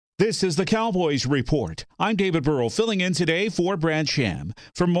This is the Cowboys Report. I'm David Burrow, filling in today for Brad Sham.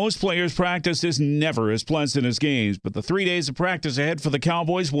 For most players, practice is never as pleasant as games, but the 3 days of practice ahead for the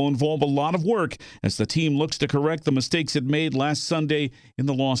Cowboys will involve a lot of work as the team looks to correct the mistakes it made last Sunday in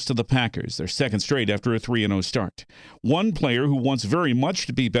the loss to the Packers, their second straight after a 3-0 start. One player who wants very much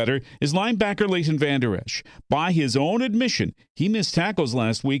to be better is linebacker Leighton Vander Esch. By his own admission, he missed tackles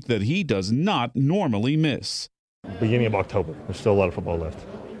last week that he does not normally miss. Beginning of October, there's still a lot of football left.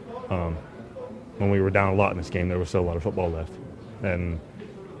 When we were down a lot in this game, there was still a lot of football left. And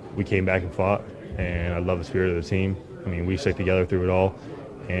we came back and fought, and I love the spirit of the team. I mean, we stick together through it all,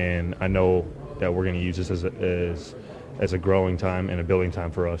 and I know that we're going to use this as a growing time and a building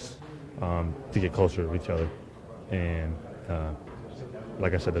time for us to get closer to each other. And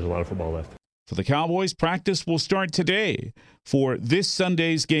like I said, there's a lot of football left. For the Cowboys, practice will start today for this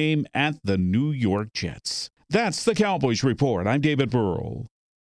Sunday's game at the New York Jets. That's the Cowboys Report. I'm David Burrow.